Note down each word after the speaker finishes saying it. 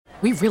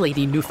We really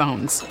need new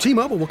phones.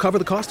 T-Mobile will cover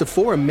the cost of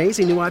 4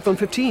 amazing new iPhone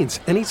 15s,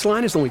 and each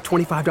line is only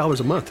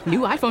 $25 a month. New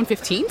iPhone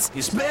 15s?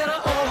 It's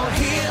better over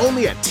here.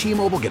 Only at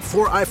T-Mobile, get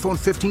 4 iPhone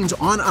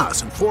 15s on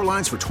us and 4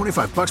 lines for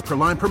 $25 per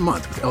line per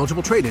month with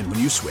eligible trade-in when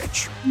you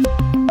switch.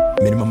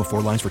 Minimum of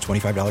 4 lines for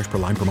 $25 per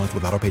line per month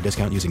with autopay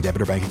discount using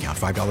debit or bank account.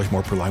 $5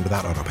 more per line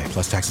without autopay,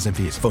 plus taxes and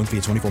fees. Phone fee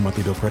at 24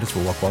 monthly bill credits for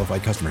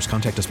well-qualified customers.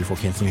 Contact us before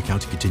canceling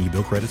account to continue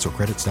bill credits or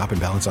credit stop and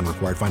balance on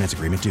required finance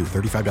agreement due.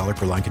 $35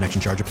 per line connection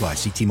charge applies.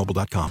 See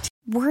T-Mobile.com.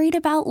 Worried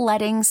about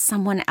letting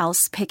someone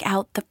else pick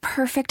out the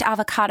perfect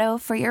avocado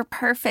for your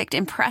perfect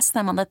impress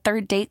them on the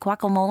third date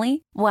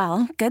guacamole?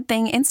 Well, good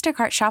thing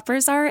Instacart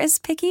shoppers are as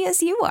picky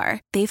as you are.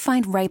 They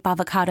find ripe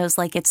avocados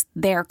like it's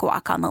their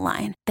guac on the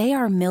line. They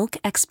are milk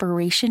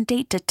expiration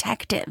date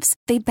detectives.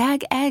 They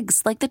bag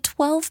eggs like the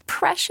 12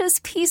 precious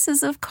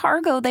pieces of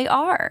cargo they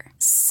are.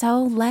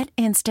 So let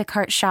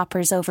Instacart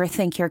shoppers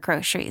overthink your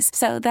groceries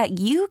so that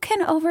you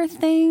can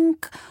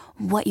overthink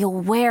what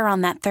you'll wear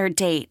on that third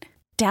date.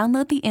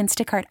 Download the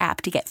Instacart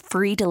app to get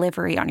free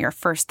delivery on your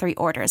first 3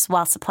 orders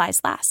while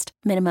supplies last.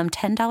 Minimum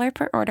 $10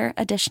 per order.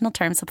 Additional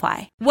terms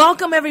apply.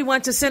 Welcome,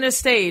 everyone, to Center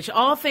Stage.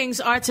 All things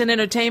arts and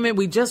entertainment.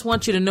 We just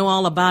want you to know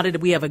all about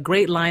it. We have a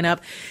great lineup.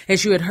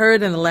 As you had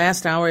heard in the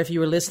last hour, if you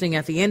were listening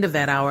at the end of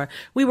that hour,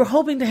 we were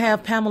hoping to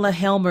have Pamela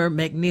Helmer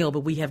McNeil,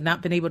 but we have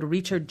not been able to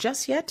reach her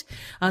just yet.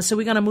 So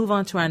we're going to move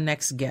on to our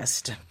next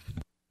guest.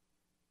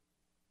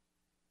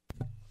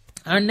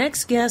 Our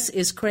next guest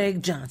is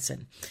Craig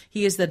Johnson.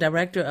 He is the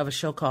director of a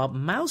show called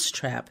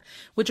Mousetrap,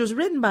 which was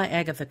written by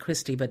Agatha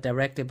Christie but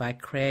directed by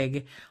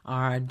Craig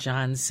R.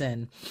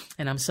 Johnson.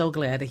 And I'm so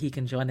glad that he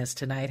can join us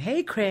tonight.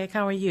 Hey, Craig,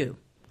 how are you?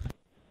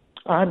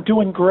 I'm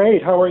doing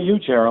great. How are you,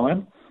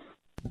 Geraldine?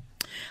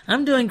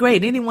 I'm doing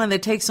great. Anyone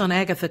that takes on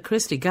Agatha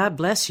Christie, God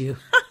bless you.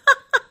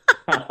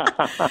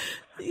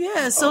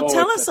 Yeah, so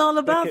tell us all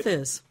about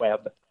this.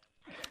 Web.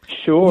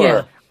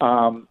 Sure.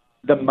 Yeah.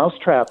 The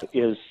Mousetrap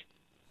is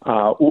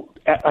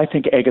I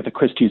think Agatha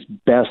Christie's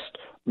best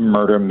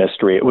murder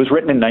mystery. It was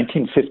written in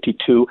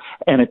 1952,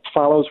 and it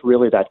follows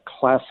really that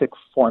classic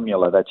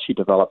formula that she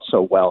developed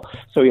so well.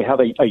 So you have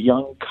a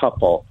young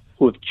couple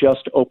who have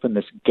just opened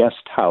this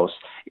guest house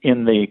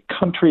in the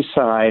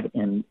countryside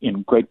in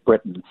Great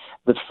Britain.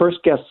 The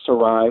first guests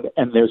arrive,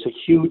 and there's a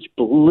huge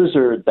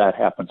blizzard that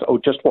happens. Oh,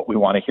 just what we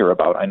want to hear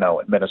about, I know,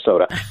 in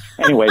Minnesota.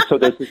 Anyway, so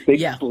there's this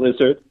big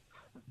blizzard.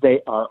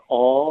 They are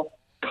all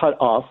cut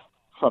off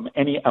from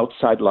any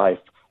outside life.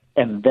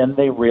 And then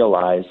they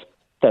realize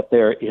that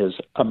there is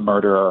a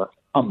murderer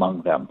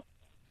among them.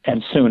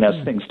 And soon as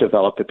things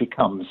develop, it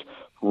becomes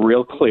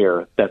real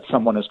clear that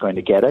someone is going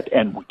to get it.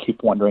 And we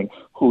keep wondering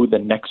who the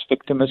next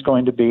victim is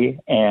going to be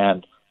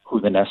and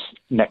who the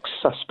next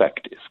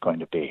suspect is going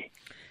to be.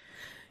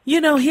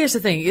 You know, here's the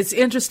thing. It's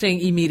interesting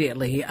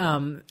immediately.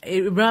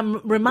 It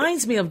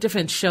reminds me of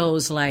different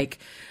shows like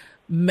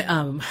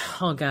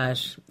oh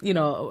gosh, you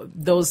know,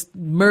 those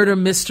murder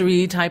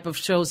mystery type of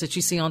shows that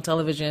you see on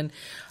television.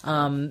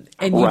 And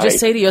you just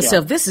say to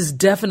yourself, this is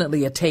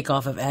definitely a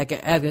takeoff of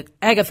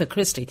Agatha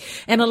Christie.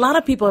 And a lot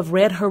of people have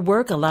read her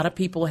work. A lot of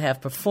people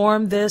have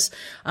performed this,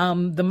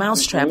 The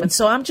Mousetrap. And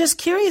so I'm just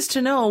curious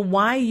to know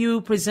why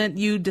you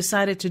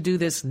decided to do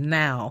this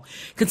now,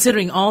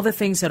 considering all the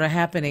things that are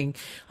happening,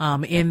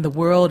 in the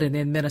world and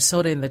in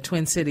Minnesota, in the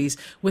Twin Cities,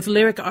 with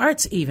Lyric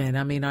Arts even.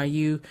 I mean,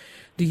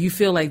 do you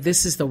feel like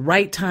this is the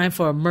right time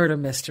for a murder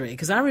mystery?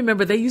 Because I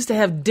remember they used to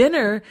have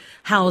dinner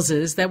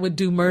houses that would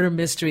do murder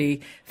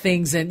mystery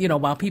things. And, you know,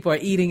 while people are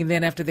eating, and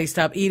then after they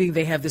stop eating,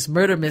 they have this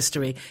murder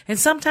mystery. And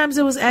sometimes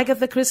it was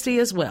Agatha Christie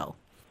as well.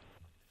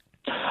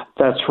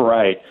 That's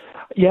right.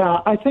 Yeah,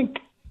 I think,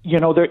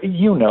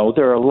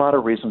 there are a lot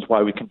of reasons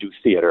why we can do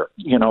theater.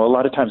 You know, a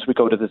lot of times we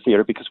go to the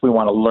theater because we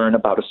want to learn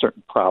about a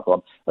certain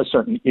problem, a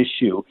certain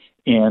issue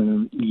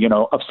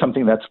of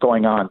something that's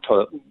going on,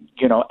 to,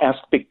 ask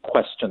big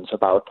questions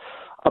about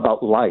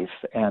life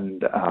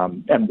and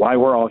why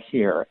we're all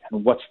here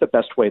and what's the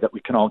best way that we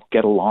can all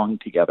get along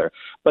together.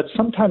 But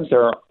sometimes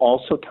there are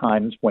also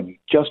times when you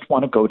just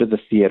want to go to the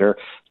theater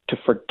to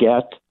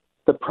forget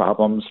the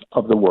problems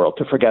of the world,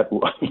 to forget,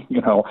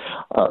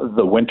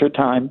 the winter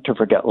time, to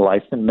forget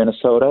life in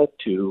Minnesota,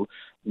 to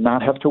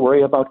not have to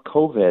worry about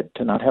COVID,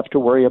 to not have to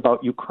worry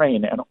about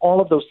Ukraine, and all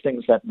of those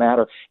things that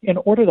matter, in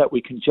order that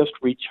we can just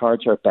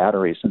recharge our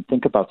batteries and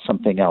think about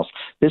something else.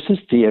 This is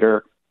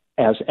theater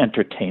as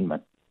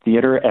entertainment,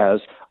 theater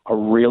as a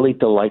really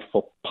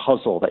delightful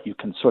puzzle that you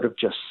can sort of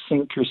just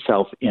sink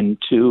yourself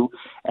into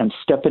and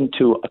step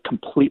into a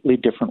completely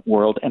different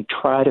world and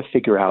try to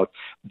figure out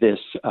this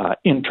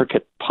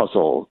intricate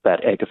puzzle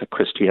that Agatha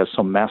Christie has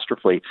so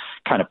masterfully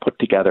kind of put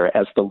together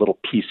as the little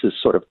pieces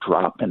sort of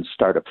drop and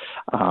start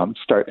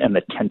and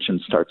the tension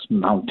starts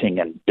mounting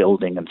and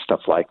building and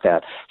stuff like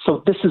that.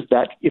 So this is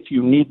that. If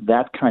you need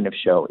that kind of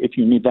show, if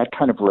you need that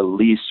kind of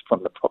release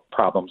from the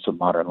problems of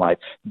modern life,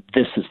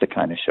 this is the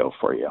kind of show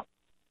for you.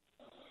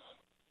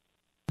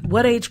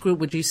 What age group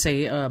would you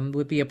say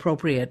would be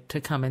appropriate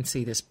to come and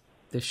see this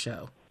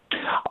show?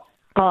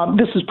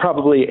 This is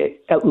probably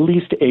at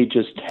least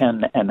ages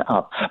 10 and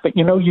up. But,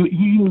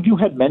 you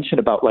had mentioned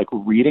about, like,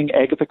 reading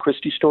Agatha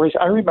Christie stories.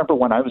 I remember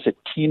when I was a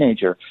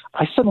teenager,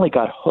 I suddenly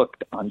got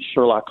hooked on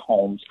Sherlock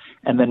Holmes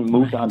and then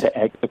moved on to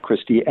Agatha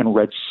Christie and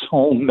read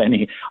so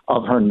many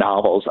of her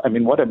novels. I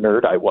mean, what a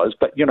nerd I was.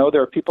 But,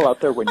 there are people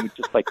out there when you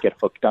just, like, get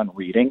hooked on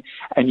reading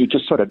and you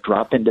just sort of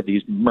drop into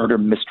these murder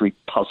mystery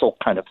puzzle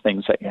kind of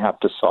things that you have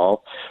to solve.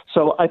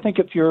 So I think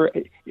if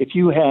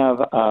you have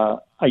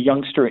a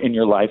youngster in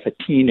your life, a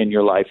teen in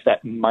your life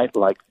that might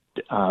like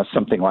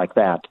something like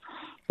that,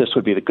 this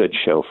would be the good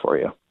show for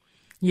you.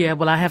 Yeah,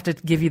 well, I have to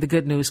give you the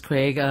good news,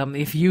 Craig.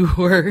 If you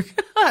were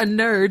a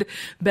nerd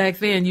back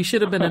then, you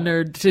should have been a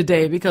nerd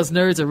today because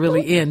nerds are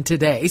really in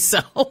today.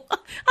 So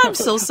I'm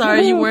so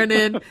sorry you weren't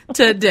in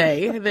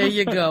today. There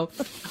you go.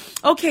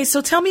 Okay, so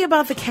tell me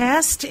about the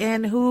cast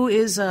and who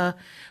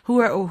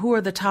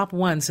are the top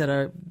ones that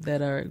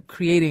are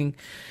creating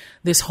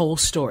this whole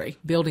story,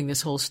 building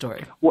this whole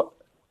story. Well,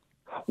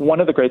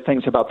 one of the great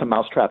things about The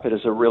Mousetrap, it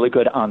is a really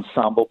good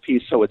ensemble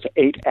piece. So it's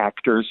 8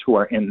 actors who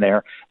are in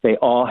there. They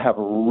all have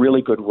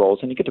really good roles,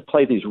 and you get to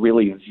play these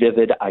really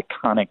vivid,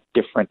 iconic,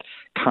 different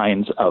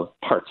kinds of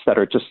parts that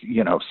are just,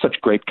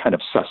 such great kind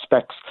of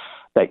suspects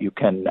that you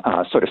can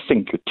sort of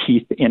sink your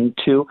teeth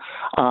into.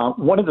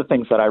 One of the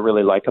things that I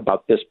really like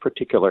about this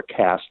particular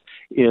cast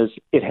is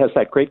it has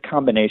that great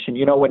combination.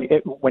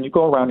 When you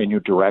go around and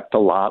you direct a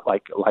lot,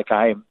 like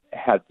I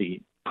had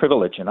the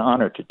privilege and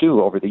honor to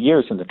do over the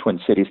years in the Twin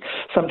Cities,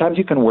 sometimes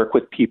you can work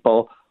with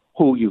people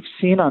who you've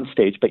seen on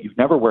stage but you've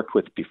never worked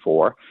with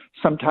before.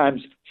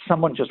 Sometimes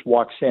someone just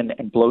walks in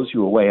and blows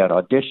you away at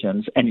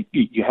auditions, and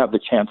you have the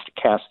chance to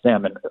cast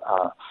them and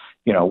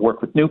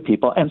work with new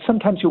people. And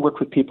sometimes you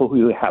work with people who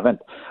you haven't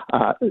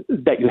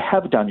that you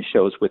have done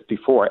shows with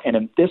before. And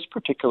in this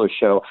particular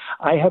show,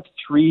 I have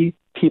 3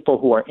 people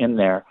who are in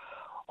there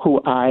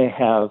who I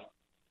have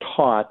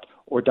taught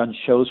or done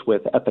shows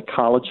with at the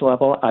college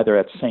level, either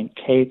at St.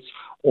 Kate's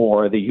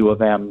or the U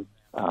of M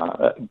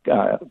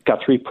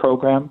Guthrie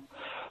program.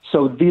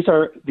 So these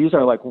are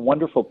like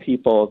wonderful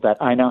people that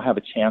I now have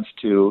a chance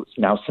to,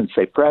 now since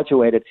they've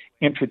graduated,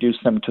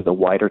 introduce them to the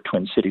wider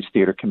Twin Cities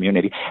theater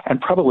community.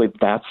 And probably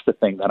that's the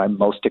thing that I'm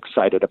most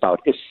excited about,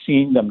 is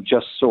seeing them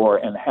just soar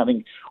and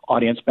having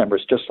audience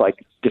members just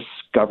like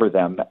discover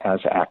them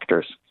as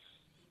actors.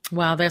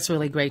 Wow, that's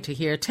really great to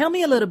hear. Tell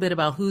me a little bit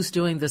about who's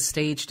doing the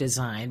stage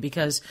design,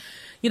 because,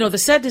 the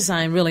set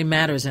design really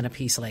matters in a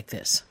piece like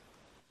this.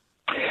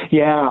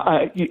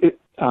 Yeah,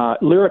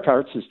 Lyric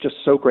Arts is just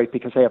so great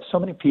because they have so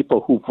many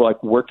people who've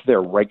worked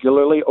there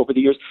regularly over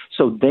the years,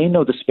 so they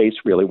know the space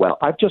really well.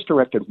 I've just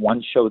directed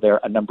one show there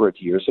a number of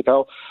years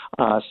ago,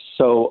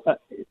 so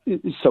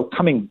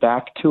coming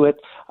back to it,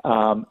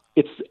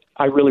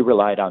 I really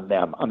relied on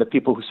them, on the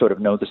people who sort of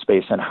know the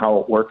space and how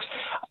it works.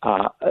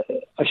 A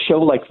show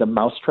like The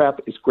Mousetrap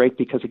is great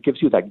because it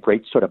gives you that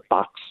great sort of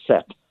box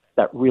set,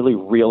 that really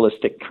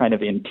realistic kind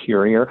of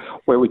interior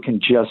where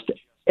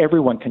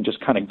everyone can just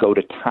kind of go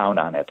to town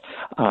on it.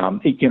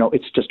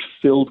 It's just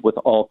filled with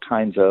all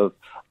kinds of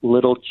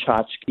little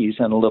tchotchkes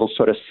and little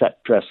sort of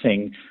set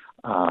dressing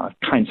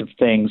kinds of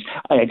things.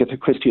 Agatha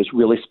Christie is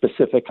really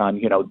specific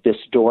on, this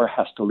door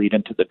has to lead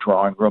into the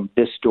drawing room,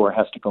 this door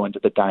has to go into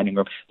the dining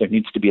room, there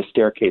needs to be a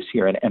staircase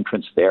here, an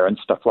entrance there, and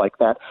stuff like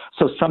that.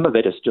 So some of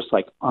it is just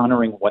like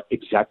honoring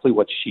exactly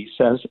what she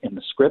says in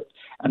the script,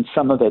 and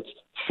some of it's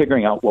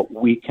figuring out what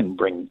we can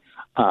bring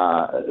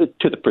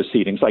to the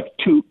proceedings. Like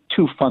two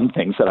fun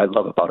things that I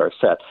love about our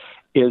set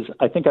is,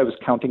 I think I was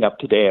counting up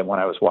today, and when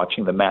I was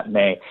watching the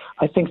matinee,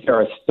 I think there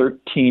are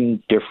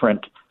 13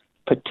 different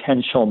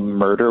potential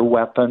murder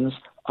weapons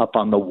up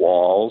on the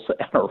walls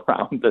and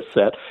around the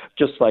set,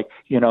 just like,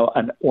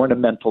 an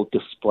ornamental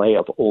display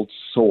of old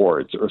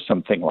swords or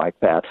something like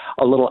that,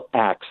 a little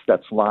axe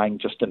that's lying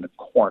just in the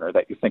corner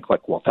that you think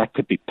like, well, that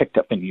could be picked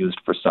up and used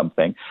for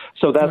something.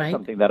 So that's right.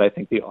 Something that I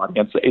think the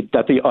audience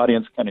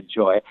can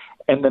enjoy.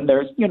 And then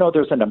there's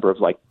a number of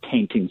like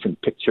paintings and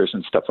pictures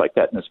and stuff like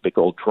that in this big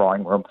old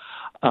drawing room.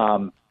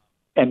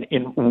 And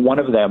in one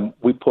of them,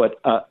 we put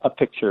a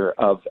picture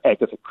of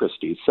Agatha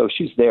Christie. So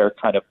she's there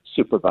kind of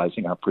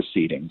supervising our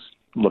proceedings,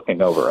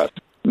 looking over us.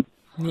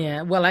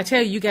 Yeah, well, I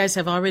tell you, you guys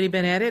have already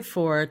been at it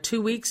for 2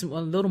 weeks,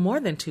 well, a little more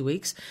than 2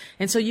 weeks.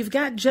 And so you've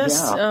got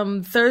just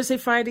Thursday,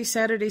 Friday,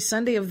 Saturday,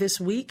 Sunday of this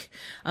week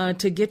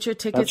to get your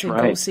tickets and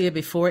go see it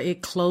before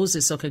it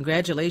closes. So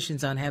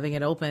congratulations on having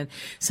it open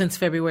since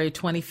February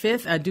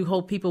 25th. I do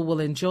hope people will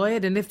enjoy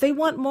it. And if they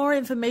want more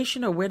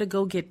information or where to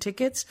go get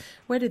tickets,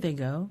 where do they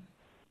go?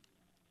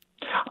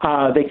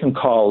 They can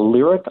call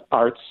Lyric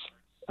Arts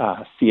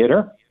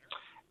Theater,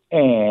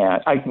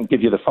 and I can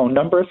give you the phone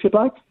number if you'd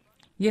like.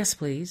 Yes,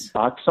 please.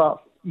 Box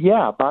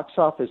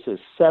office is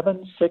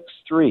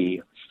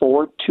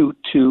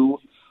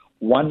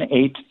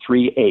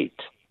 763-422-1838.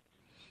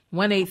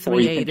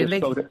 1838.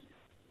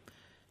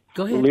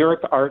 Go ahead.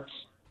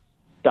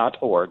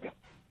 LyricArts.org.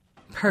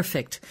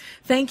 Perfect.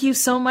 Thank you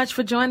so much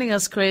for joining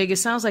us, Craig. It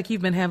sounds like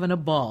you've been having a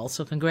ball,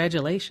 so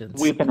congratulations.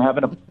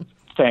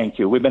 Thank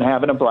you. We've been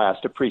having a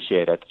blast.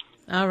 Appreciate it.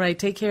 All right.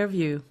 Take care of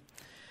you.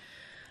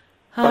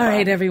 All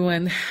right,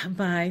 everyone.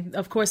 Bye.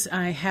 Of course,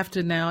 I have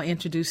to now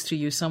introduce to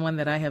you someone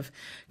that I have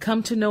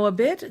come to know a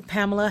bit,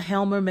 Pamela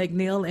Helmer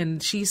McNeil,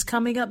 and she's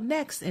coming up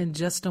next in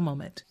just a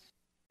moment.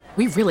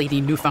 We really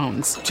need new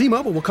phones.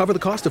 T-Mobile will cover the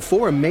cost of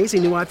 4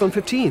 amazing new iPhone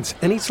 15s,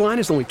 and each line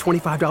is only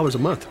 $25 a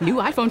month. New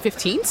iPhone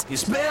 15s?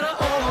 It's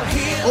better over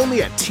here.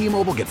 Only at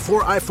T-Mobile, get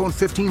 4 iPhone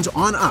 15s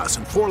on us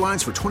and 4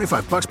 lines for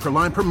 $25 per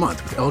line per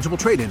month with eligible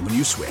trade-in when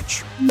you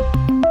switch.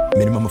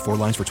 Minimum of 4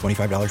 lines for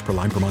 $25 per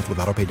line per month with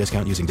autopay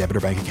discount using debit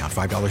or bank account.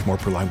 $5 more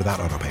per line without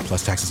autopay,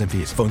 plus taxes and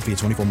fees. Phone fee at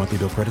 24 monthly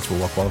bill credits for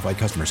well-qualified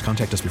customers.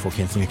 Contact us before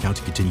canceling account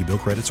to continue bill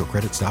credits or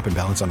credit stop and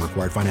balance on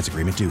required finance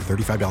agreement due.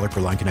 $35 per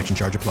line connection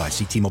charge applies.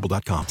 See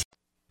T-Mobile.com.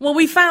 Well,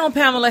 we found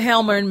Pamela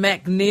Helmer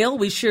McNeil.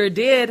 We sure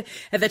did.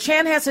 At the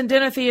Chanhassen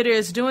Dinner Theater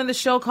is doing the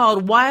show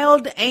called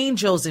Wild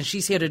Angels, and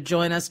she's here to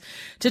join us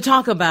to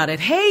talk about it.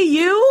 Hey,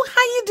 you.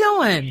 How you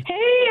doing?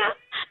 Hey,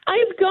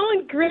 I'm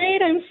going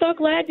great. I'm so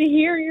glad to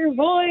hear your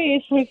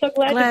voice. I'm so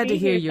glad to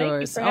hear here.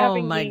 yours. Thank you for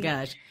having My me.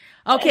 gosh.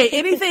 Okay,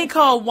 anything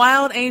called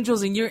Wild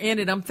Angels and you're in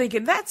it, I'm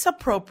thinking that's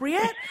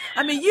appropriate.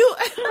 I mean,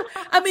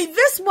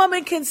 this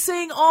woman can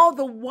sing all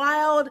the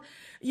wild,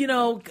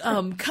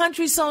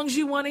 country songs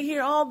you want to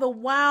hear, all the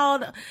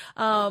wild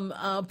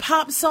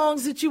pop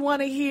songs that you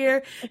want to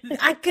hear.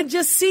 I can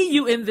just see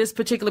you in this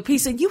particular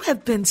piece, and you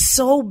have been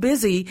so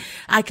busy.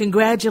 I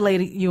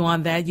congratulate you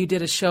on that. You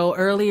did a show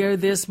earlier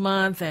this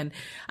month, and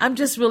I'm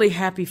just really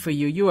happy for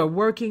you. You are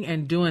working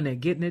and doing it,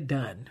 getting it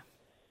done.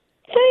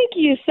 Thank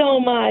you so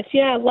much.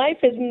 Yeah, life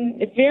is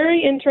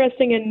very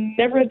interesting and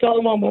never a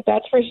dull moment,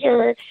 that's for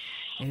sure.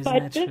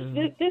 But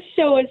this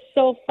show is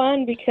so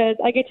fun because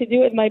I get to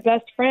do it with my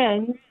best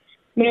friends,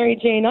 Mary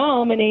Jane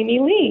Alm and Amy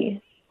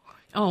Lee.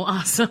 Oh,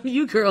 awesome.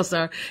 You girls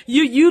are,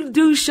 you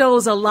do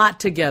shows a lot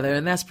together,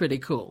 and that's pretty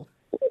cool.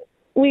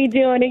 We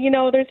do, and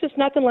there's just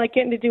nothing like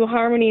getting to do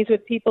harmonies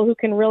with people who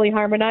can really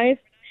harmonize.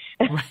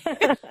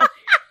 Right.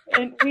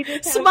 And we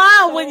just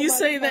smile when you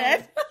say fun.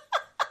 That.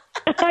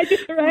 I do,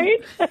 right?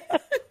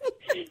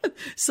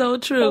 So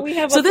true. So we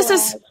have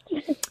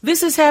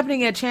this is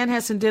happening at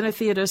Chanhassen Dinner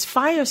Theater's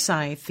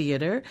Fireside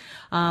Theater.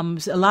 A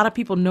lot of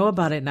people know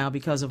about it now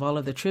because of all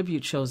of the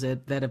tribute shows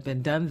that have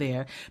been done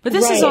there. But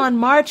this is on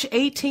March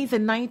 18th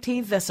and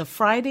 19th. That's a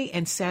Friday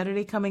and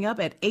Saturday coming up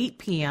at 8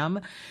 p.m.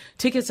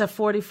 Tickets are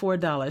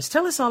 $44.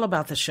 Tell us all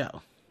about the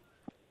show.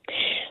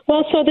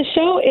 Well, so the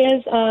show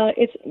is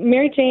it's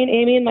Mary Jane,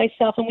 Amy, and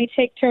myself, and we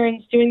take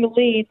turns doing the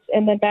leads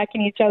and then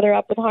backing each other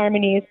up with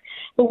harmonies.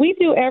 But we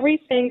do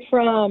everything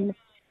from,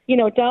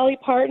 Dolly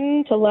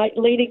Parton to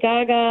Lady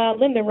Gaga,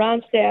 Linda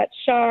Ronstadt,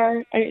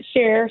 Cher,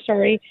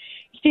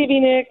 Stevie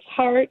Nicks,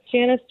 Hart,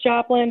 Janis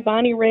Joplin,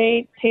 Bonnie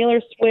Raitt,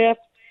 Taylor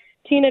Swift,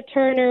 Tina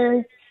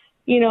Turner,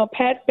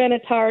 Pat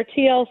Benatar,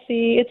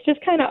 TLC. It's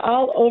just kind of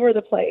all over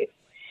the place.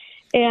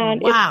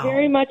 And It's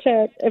very much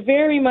a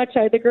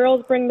the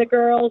girls bring the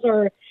girls,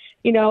 or,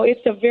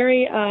 it's a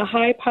very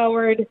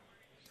high-powered,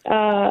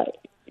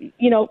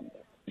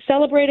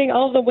 celebrating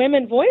all the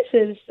women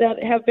voices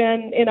that have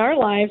been in our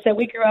lives that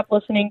we grew up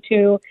listening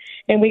to,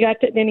 and we got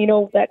to,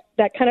 and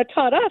that kind of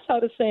taught us how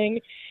to sing,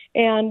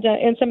 and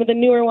some of the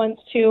newer ones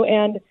too.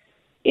 And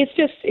it's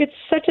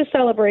such a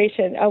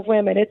celebration of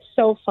women. It's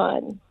so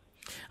fun.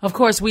 Of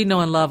course, we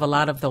know and love a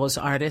lot of those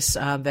artists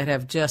that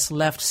have just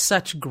left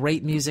such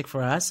great music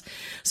for us.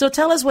 So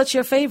tell us what's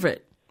your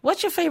favorite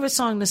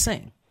song to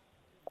sing?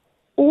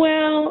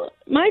 Well,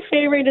 my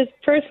favorite is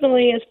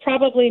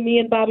probably Me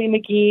and Bobby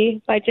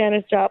McGee by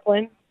Janis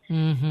Joplin,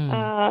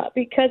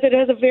 because it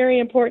has a very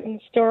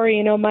important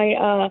story. When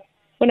I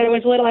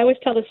was little, I always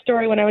tell the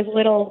story. When I was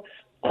little,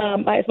 I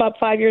was about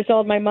 5 years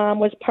old. My mom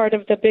was part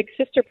of the Big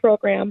Sister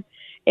program,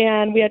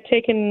 and we had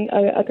taken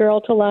a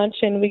girl to lunch,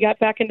 and we got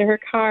back into her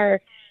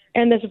car,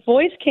 and this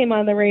voice came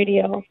on the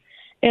radio,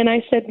 and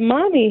I said,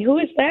 "Mommy, who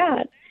is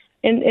that?"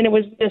 And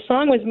the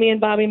song was Me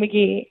and Bobby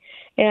McGee.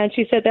 And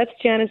she said, "That's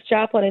Janis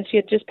Joplin," and she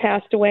had just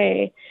passed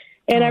away.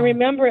 And I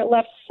remember it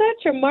left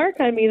such a mark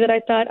on me that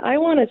I thought, I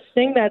want to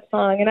sing that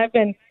song. And I've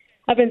been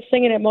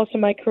singing it most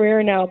of my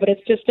career now, but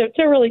it's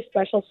a really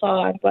special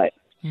song. But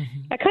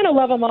I kind of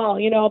love them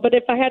all, but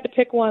if I had to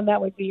pick one, that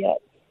would be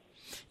it.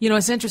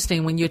 It's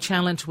interesting when you're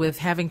challenged with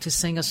having to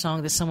sing a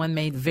song that someone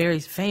made very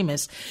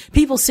famous.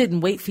 People sit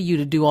and wait for you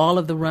to do all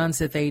of the runs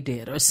that they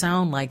did or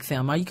sound like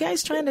them. Are you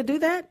guys trying to do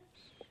that?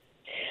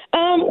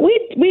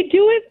 We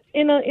do it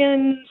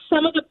in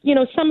some of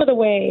the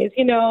ways,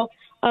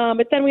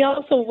 but then we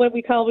also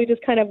we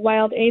just kind of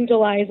wild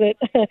angelize it.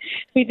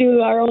 We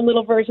do our own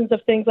little versions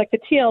of things like the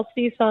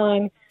TLC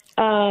song.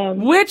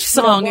 Which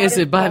song is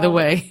it, by the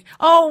way?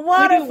 Oh,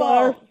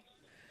 Waterfall.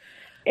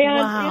 And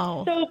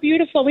It's so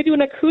beautiful. We do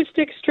an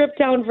acoustic stripped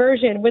down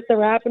version with the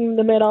rap in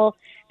the middle,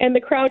 and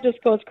the crowd just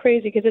goes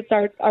crazy because it's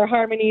our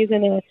harmonies,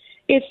 and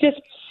it's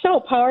just so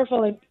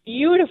powerful and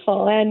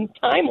beautiful and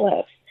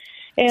timeless.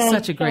 And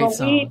such a great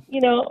song.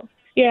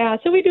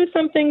 So we do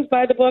some things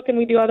by the book, and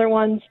we do other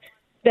ones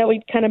that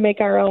we kind of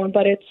make our own,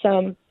 but it's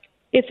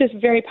just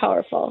very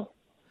powerful.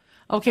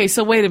 Okay,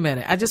 so wait a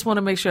minute. I just want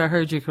to make sure I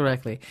heard you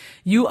correctly.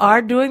 You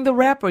are doing the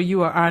rap, or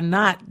you are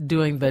not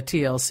doing the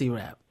TLC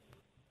rap?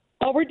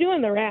 Oh, we're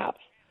doing the rap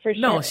for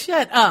sure. No,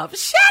 shut up.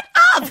 Shut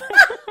up.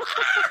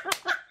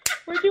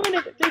 We're doing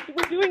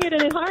it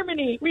in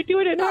harmony. We do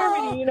it in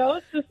harmony, you know?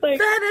 It's just like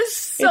that is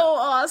so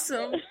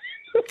awesome.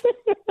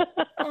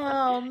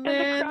 Oh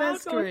man,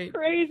 that's great.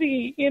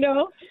 Crazy, you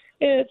know?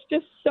 It's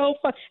just so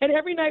fun. And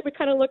every night we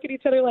kind of look at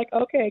each other like,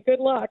 okay, good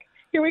luck.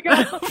 Here we go.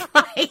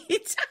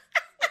 Right.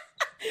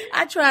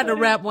 I tried to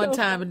rap one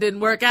time. It didn't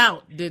work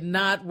out. Did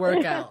not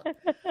work out.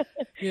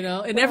 You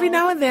know, and every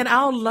now and then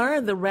I'll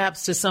learn the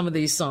raps to some of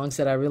these songs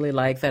that I really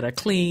like that are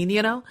clean,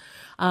 you know.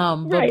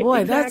 But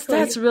boy, exactly.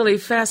 that's really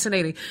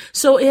fascinating.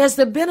 So has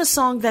there been a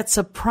song that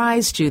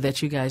surprised you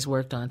that you guys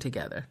worked on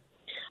together?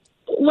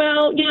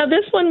 Well, yeah,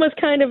 this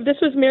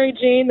was Mary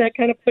Jane that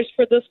kind of pushed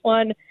for this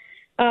one.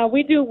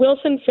 We do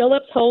Wilson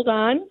Phillips, Hold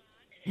On.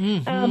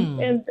 Mm-hmm.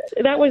 And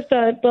that was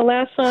the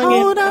last song.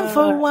 Hold on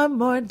for one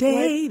more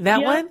day.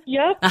 That one?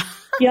 Yep.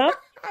 Yeah.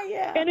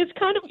 And it's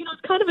kind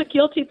of a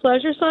guilty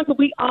pleasure song, but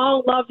we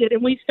all loved it.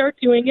 And we start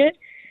doing it,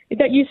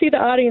 that you see the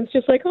audience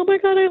just like, oh my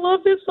God, I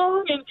love this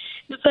song. And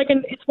it's like,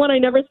 it's one I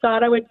never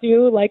thought I would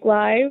do like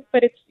live,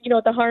 but it's, you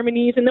know, the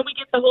harmonies. And then we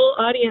get the whole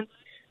audience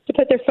to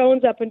put their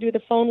phones up and do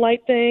the phone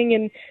light thing.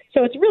 And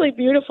so it's really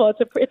beautiful.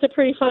 It's a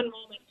pretty fun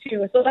moment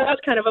too. So that was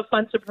kind of a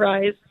fun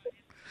surprise.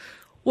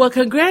 Well,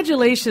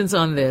 congratulations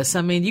on this.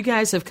 I mean, you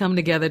guys have come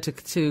together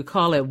to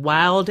call it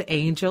Wild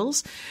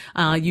Angels.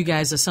 You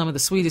guys are some of the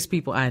sweetest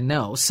people I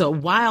know. So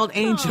Wild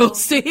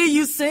Angels, to hear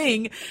you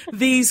sing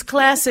these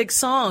classic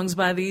songs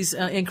by these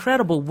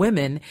incredible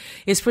women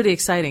is pretty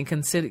exciting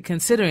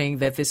considering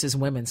that this is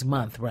Women's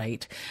Month,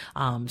 right?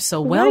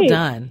 So well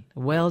done.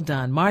 Well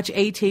done. March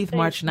 18th,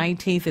 March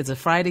 19th is a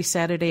Friday,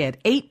 Saturday at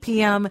 8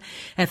 p.m.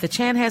 at the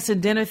Chanhassen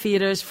Dinner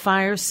Theater's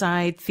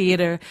Fireside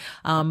Theater.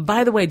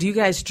 By the way, do you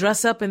guys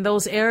dress up in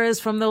those eras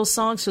from those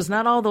songs? Because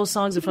not all those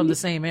songs are from the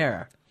same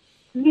era.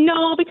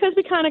 No, because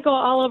we kind of go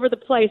all over the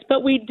place,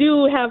 but we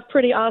do have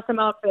pretty awesome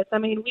outfits. I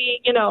mean,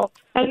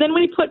 and then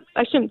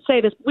I shouldn't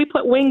say this, we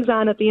put wings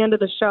on at the end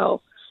of the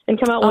show and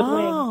come out with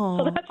wings.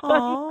 So that's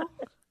fun.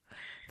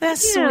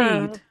 That's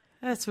sweet.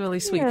 That's really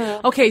sweet.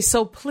 Yeah. Okay,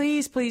 so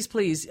please,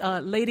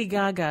 Lady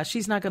Gaga,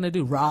 she's not going to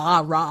do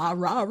rah, rah,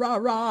 rah, rah,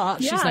 rah.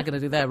 Yeah. She's not going to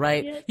do that,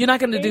 right? Yeah. You're not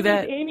going to do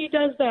that? Amy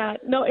does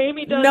that. No,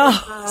 Amy does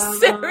that.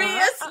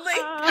 Seriously?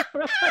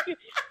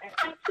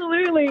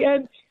 Absolutely.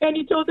 And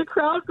you know, the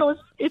crowd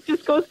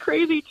just goes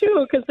crazy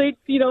too, because they,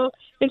 you know,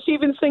 and she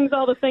even sings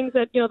all the things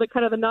that, you know, the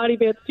kind of the naughty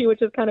bits too,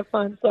 which is kind of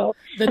fun. So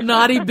the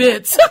naughty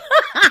bits.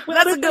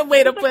 That's a good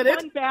way to put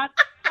it.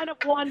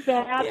 One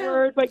bad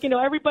word, but you know,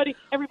 everybody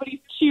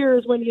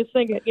cheers when you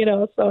sing it, you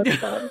know, so it's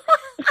fun.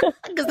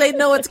 Because they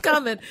know it's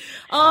coming.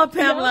 Oh,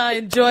 Pamela, I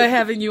enjoy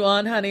having you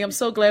on, honey. I'm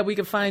so glad we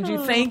could find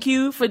you. Thank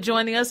you for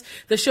joining us.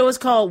 The show is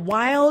called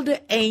Wild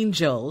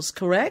Angels,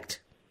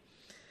 correct?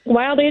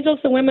 Wild Angels,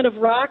 the women of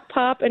rock,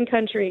 pop, and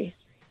country.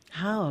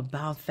 How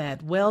about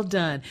that? Well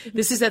done.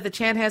 This is at the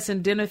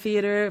Chanhassen Dinner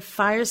Theater,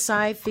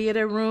 Fireside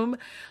Theater Room.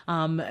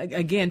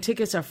 Again,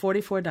 tickets are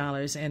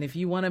 $44. And if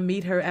you want to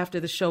meet her after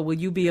the show, will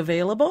you be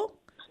available?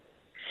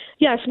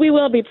 Yes, we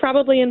will be,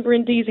 probably in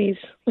Brindisi's.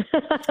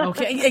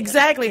 Okay,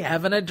 exactly,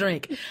 having a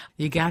drink.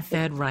 You got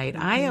that right.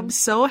 I am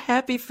so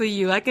happy for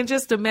you. I can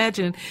just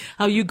imagine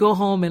how you go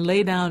home and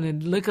lay down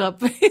and look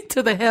up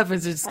to the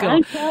heavens and just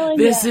go,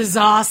 this is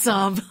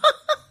awesome.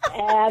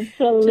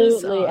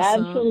 Absolutely,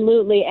 awesome.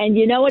 Absolutely. And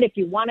you know what? If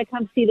you want to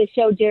come see the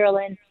show,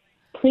 Geraldine,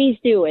 please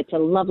do. It's a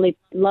lovely,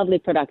 lovely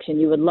production.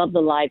 You would love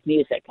the live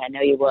music. I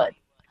know you would.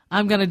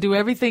 I'm going to do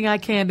everything I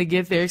can to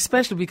get there,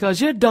 especially because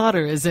your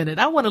daughter is in it.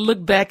 I want to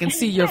look back and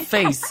see your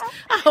face.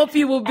 I hope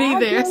you will be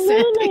there,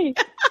 Sandy.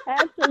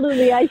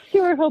 Absolutely. I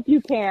sure hope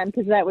you can,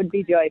 because that would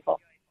be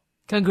joyful.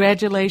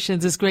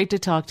 Congratulations. It's great to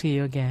talk to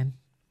you again.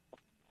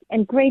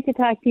 And great to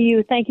talk to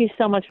you. Thank you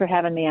so much for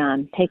having me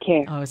on. Take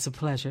care. Oh, it's a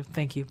pleasure.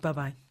 Thank you.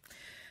 Bye-bye.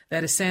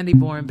 That is Sandy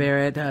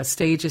Boren-Barrett,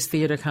 Stages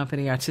Theater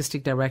Company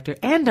Artistic Director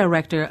and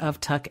Director of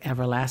Tuck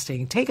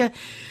Everlasting.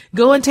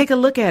 Go and take a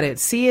look at it.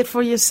 See it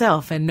for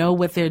yourself and know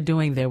what they're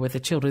doing there with the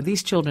children.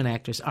 These children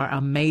actors are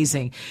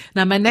amazing.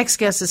 Now, my next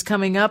guest is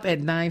coming up at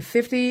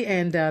 9:50,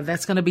 and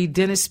that's going to be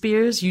Dennis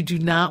Spears. You do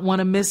not want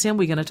to miss him.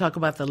 We're going to talk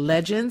about the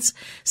Legends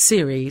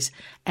series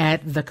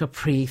at the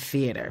Capri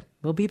Theater.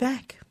 We'll be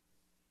back.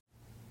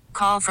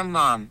 Call from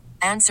mom.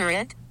 Answer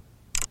it.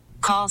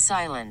 Call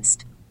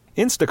silenced.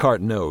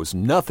 Instacart knows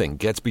nothing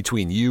gets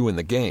between you and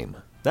the game.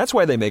 That's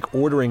why they make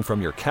ordering from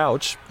your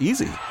couch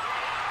easy.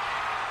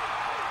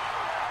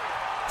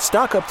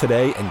 Stock up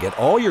today and get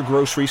all your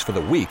groceries for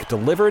the week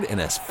delivered in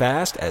as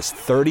fast as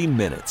 30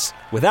 minutes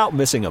without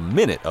missing a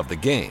minute of the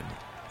game.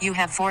 You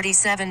have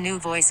 47 new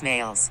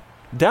voicemails.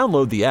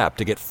 Download the app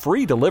to get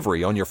free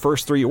delivery on your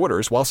first 3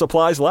 orders while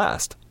supplies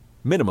last.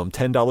 Minimum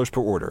 $10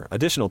 per order.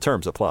 Additional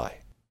terms apply.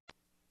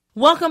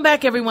 Welcome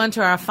back, everyone,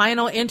 to our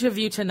final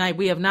interview tonight.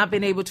 We have not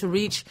been able to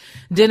reach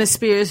Dennis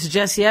Spears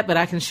just yet, but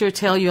I can sure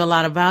tell you a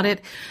lot about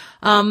it.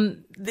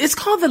 It's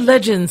called the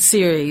Legends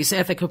series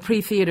at the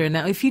Capri Theater.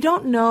 Now, if you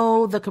don't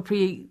know the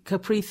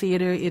Capri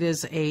Theater, it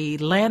is a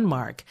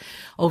landmark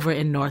over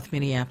in North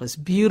Minneapolis.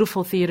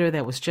 Beautiful theater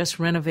that was just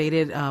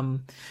renovated.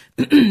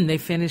 They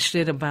finished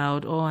it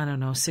about,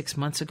 6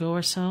 months ago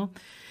or so.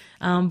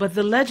 But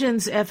the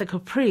Legends at the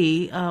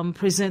Capri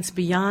presents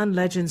Beyond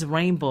Legends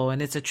Rainbow,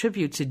 and it's a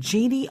tribute to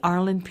Jeannie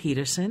Arlen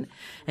Peterson,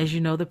 as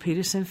you know, the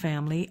Peterson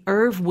family,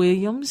 Irv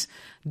Williams,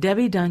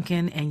 Debbie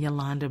Duncan, and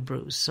Yolanda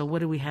Bruce. So what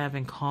do we have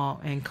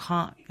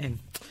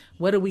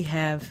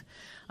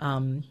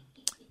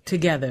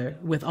together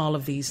with all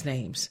of these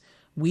names?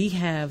 We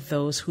have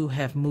those who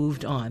have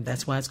moved on.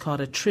 That's why it's called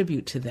a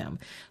tribute to them.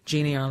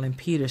 Jeannie Arlen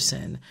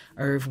Peterson,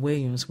 Irv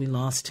Williams, we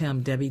lost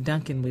him. Debbie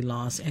Duncan, we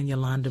lost. And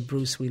Yolanda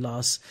Bruce, we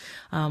lost.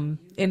 And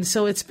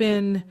so it's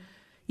been,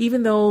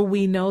 even though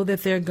we know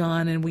that they're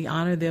gone and we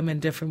honor them in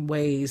different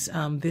ways,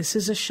 this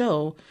is a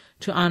show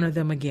to honor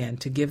them again,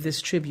 to give this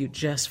tribute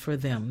just for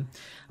them.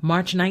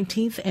 March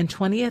 19th and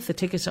 20th, the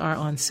tickets are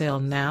on sale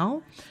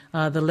now.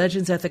 The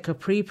Legends at the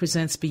Capri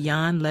presents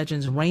Beyond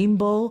Legends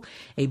Rainbow,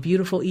 a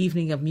beautiful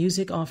evening of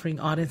music offering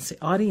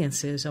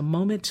audiences a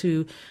moment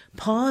to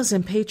pause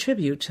and pay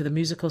tribute to the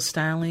musical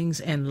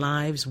stylings and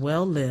lives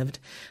well lived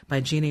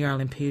by Jeannie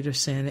Arlen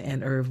Peterson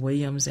and Irv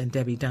Williams and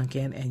Debbie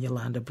Duncan and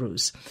Yolanda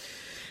Bruce.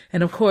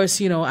 And of course,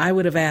 I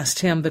would have asked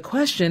him the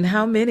question,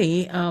 how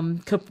many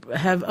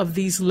of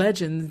these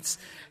legends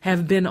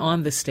have been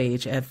on the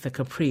stage at the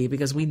Capri?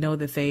 Because we know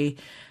that they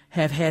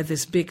have had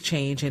this big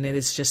change, and it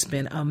has just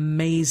been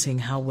amazing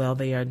how well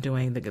they are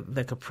doing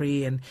the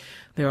Capri, and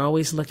they're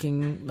always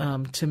looking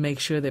to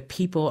make sure that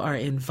people are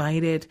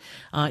invited.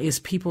 Is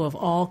people of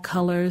all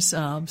colors.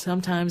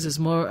 Sometimes it's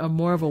more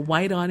of a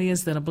white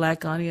audience than a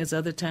black audience.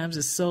 Other times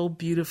it's so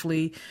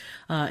beautifully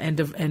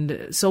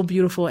and so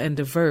beautiful and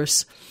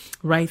diverse.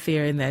 Right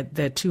there in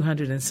that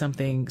 200 and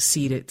something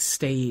seated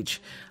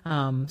stage.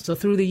 So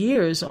through the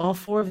years, all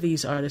four of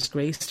these artists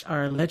graced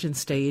our Legend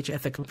stage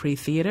at the Capri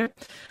Theater.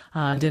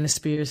 Dennis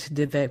Spears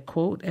did that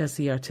quote as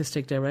the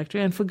artistic director,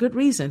 and for good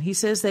reason. He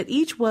says that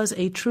each was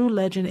a true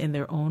legend in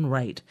their own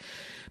right.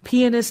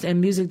 Pianist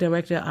and music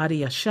director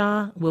Adia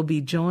Shah will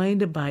be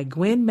joined by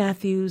Gwen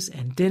Matthews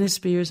and Dennis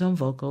Spears on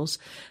vocals,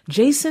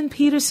 Jason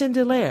Peterson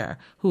Delaire,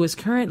 who is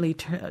currently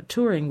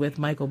touring with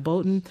Michael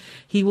Bolton.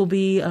 He will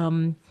be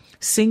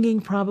singing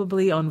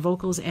probably on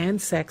vocals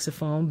and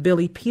saxophone,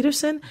 Billy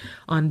Peterson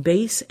on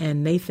bass,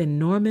 and Nathan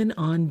Norman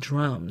on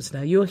drums.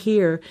 Now you'll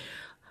hear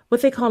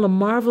what they call a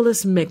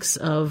marvelous mix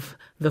of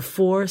the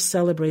four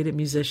celebrated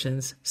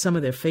musicians, some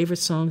of their favorite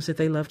songs that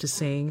they love to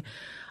sing,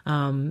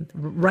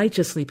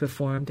 righteously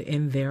performed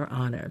in their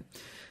honor.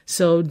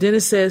 So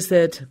Dennis says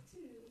that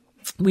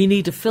we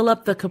need to fill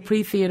up the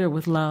Capri Theater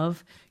with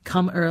love,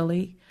 come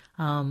early.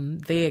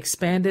 They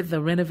expanded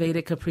the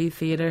renovated Capri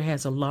Theater,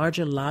 has a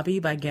larger lobby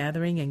by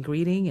gathering and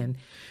greeting, and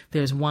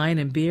there's wine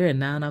and beer and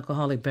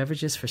non-alcoholic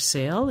beverages for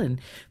sale, and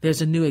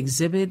there's a new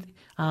exhibit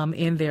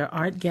in their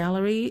art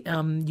gallery.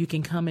 You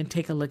can come and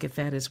take a look at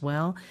that as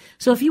well.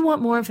 So if you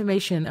want more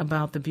information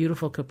about the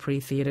beautiful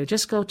Capri Theater,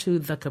 just go to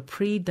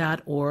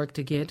thecapri.org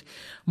to get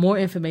more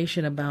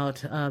information about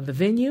the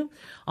venue.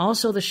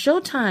 Also, the show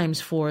times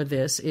for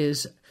this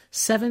is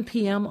 7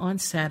 p.m. on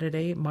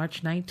Saturday,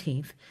 March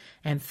 19th,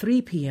 and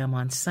 3 p.m.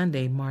 on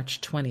Sunday,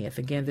 March 20th.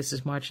 Again, this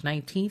is March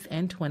 19th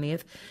and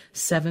 20th,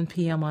 7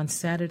 p.m. on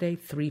Saturday,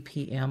 3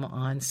 p.m.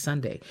 on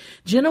Sunday.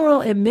 General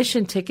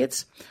admission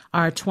tickets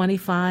are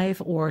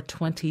 $25 or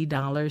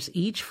 $20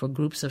 each for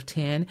groups of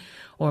 10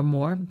 or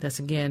more. That's,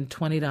 again,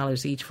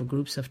 $20 each for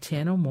groups of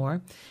 10 or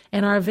more,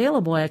 and are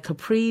available at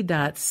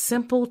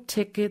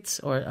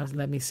capri.simpletickets, or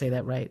let me say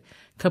that right,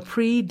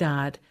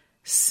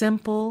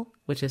 capri.simple,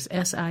 which is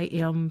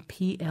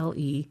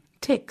SIMPLE,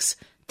 Tix,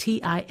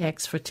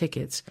 TIX for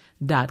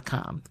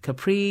tickets.com,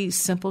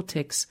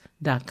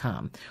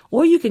 CapriSimpleTix.com.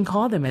 Or you can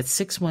call them at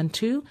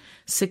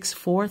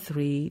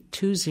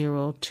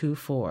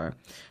 612-643-2024.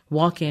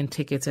 Walk-in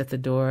tickets at the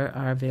door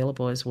are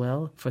available as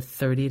well for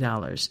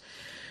 $30.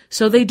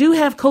 So they do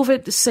have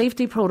COVID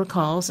safety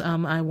protocols.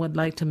 I would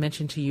like to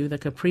mention to you that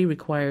Capri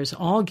requires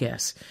all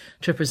guests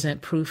to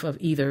present proof of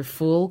either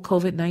full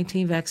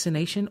COVID-19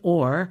 vaccination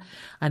or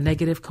a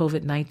negative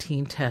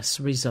COVID-19 test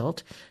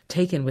result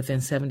taken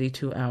within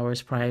 72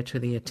 hours prior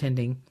to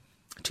attending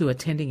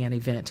an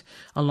event,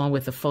 along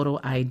with a photo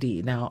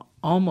ID. Now,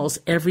 almost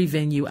every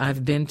venue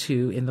I've been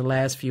to in the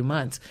last few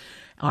months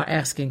are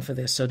asking for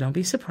this, so don't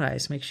be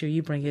surprised. Make sure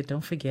you bring it,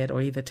 don't forget,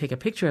 or either take a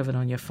picture of it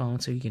on your phone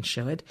so you can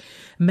show it.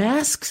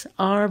 Masks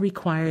are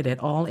required at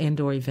all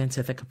indoor events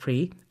at the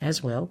Capri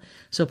as well,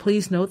 so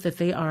please note that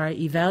they are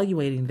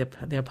evaluating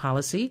their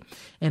policy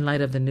in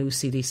light of the new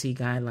CDC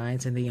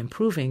guidelines and the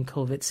improving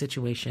COVID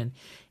situation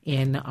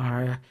in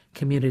our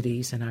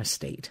communities and our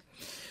state.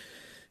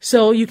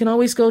 So you can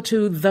always go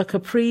to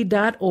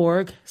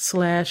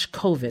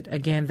thecapri.org/COVID.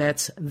 Again,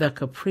 that's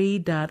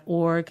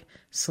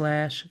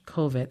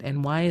thecapri.org/COVID.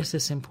 And why is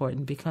this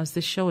important? Because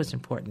this show is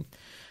important.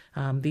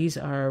 These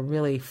are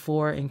really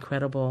 4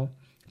 incredible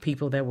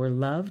people that were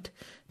loved.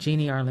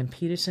 Jeannie Arlen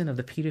Peterson of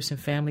the Peterson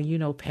family. You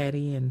know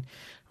Patty and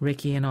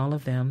Ricky and all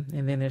of them.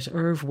 And then there's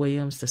Irv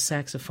Williams, the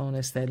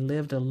saxophonist that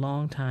lived a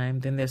long time.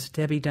 Then there's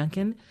Debbie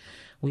Duncan.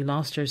 We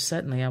lost her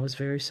suddenly. I was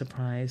very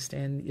surprised.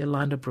 And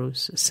Yolanda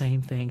Bruce,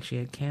 same thing. She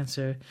had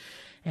cancer.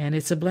 And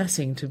it's a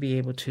blessing to be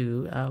able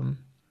to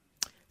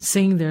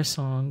sing their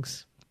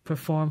songs,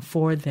 perform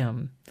for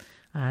them.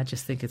 I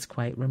just think it's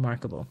quite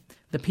remarkable.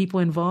 The people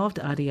involved,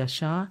 Adi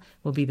Shah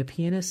will be the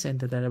pianist and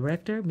the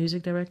director,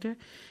 music director.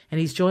 And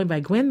he's joined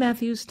by Gwen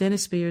Matthews,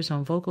 Dennis Spears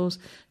on vocals,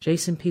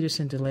 Jason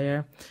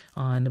Peterson-Delaire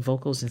on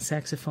vocals and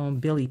saxophone,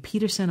 Billy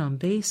Peterson on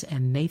bass,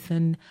 and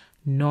Nathan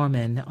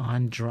Norman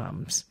on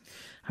drums.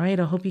 All right,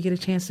 I hope you get a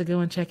chance to go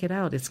and check it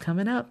out. It's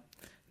coming up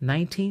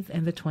 19th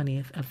and the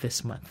 20th of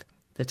this month.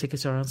 The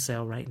tickets are on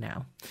sale right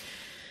now.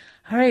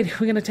 All right,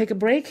 we're going to take a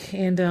break,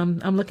 and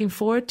I'm looking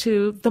forward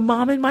to the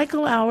Mom and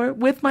Michael Hour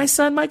with my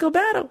son, Michael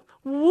Battle.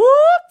 Whoop,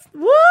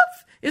 whoop.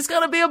 It's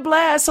going to be a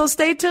blast, so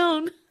stay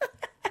tuned.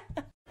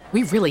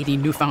 We really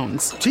need new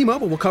phones.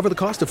 T-Mobile will cover the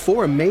cost of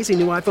 4 amazing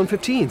new iPhone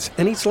 15s,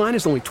 and each line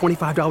is only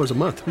 $25 a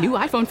month. New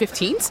iPhone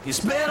 15s? It's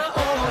better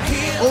over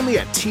here. Only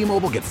at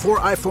T-Mobile, get 4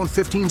 iPhone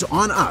 15s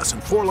on us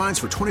and 4 lines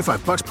for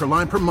 $25 per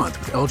line per month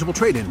with eligible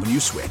trade-in when you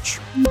switch.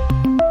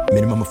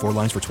 Minimum of 4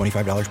 lines for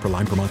 $25 per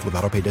line per month with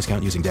autopay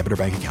discount using debit or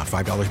bank account.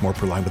 $5 more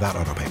per line without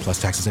autopay,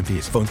 plus taxes and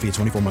fees. Phone fee at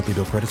 24 monthly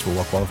bill credits for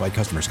well-qualified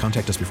customers.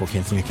 Contact us before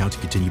canceling account to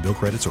continue bill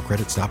credits or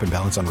credit stop and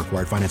balance on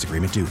required finance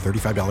agreement due.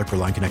 $35 per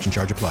line connection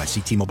charge applies.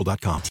 See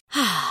T-Mobile.com.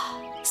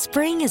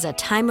 Spring is a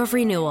time of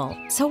renewal,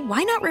 so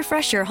why not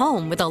refresh your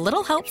home with a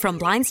little help from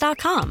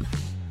Blinds.com?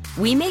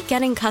 We make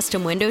getting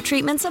custom window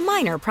treatments a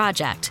minor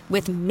project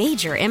with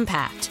major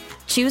impact.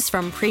 Choose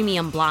from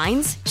premium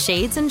blinds,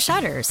 shades, and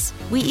shutters.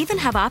 We even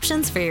have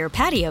options for your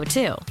patio,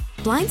 too.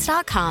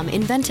 Blinds.com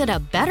invented a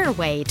better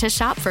way to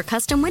shop for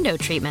custom window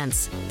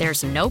treatments.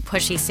 There's no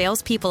pushy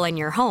salespeople in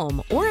your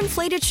home or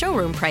inflated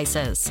showroom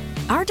prices.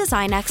 Our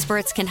design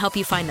experts can help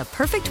you find the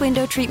perfect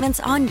window treatments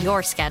on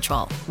your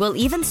schedule. We'll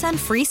even send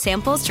free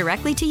samples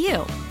directly to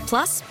you.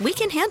 Plus, we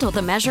can handle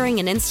the measuring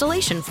and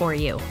installation for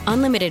you.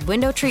 Unlimited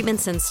window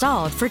treatments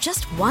installed for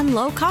just one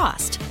low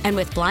cost. And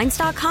with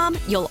Blinds.com,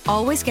 you'll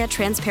always get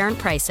transparent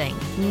pricing.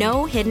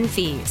 No hidden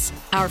fees.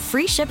 Our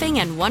free shipping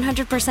and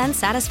 100%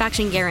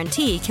 satisfaction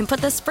guarantee can put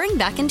the spring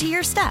back into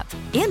your step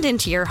and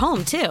into your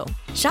home, too.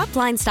 Shop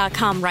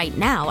Blinds.com right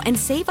now and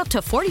save up to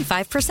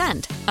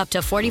 45%. Up to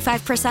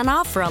 45%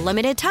 off for a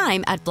limited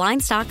time at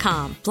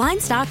Blinds.com.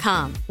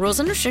 Blinds.com. Rules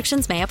and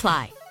restrictions may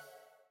apply.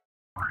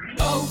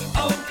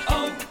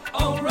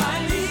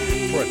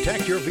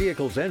 Protect your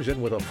vehicle's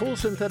engine with a full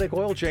synthetic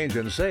oil change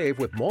and save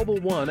with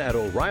Mobil 1 at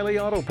O'Reilly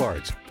Auto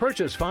Parts.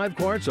 Purchase 5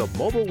 quarts of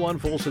Mobil 1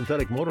 full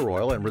synthetic motor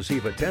oil and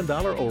receive a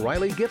 $10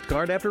 O'Reilly gift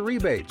card after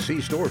rebate.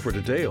 See store for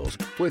details.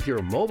 With your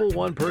Mobil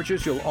 1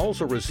 purchase, you'll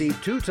also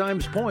receive 2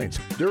 times points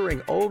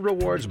during O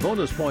Rewards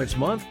Bonus Points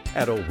Month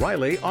at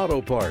O'Reilly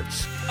Auto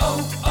Parts.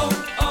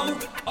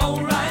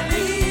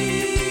 O'Reilly.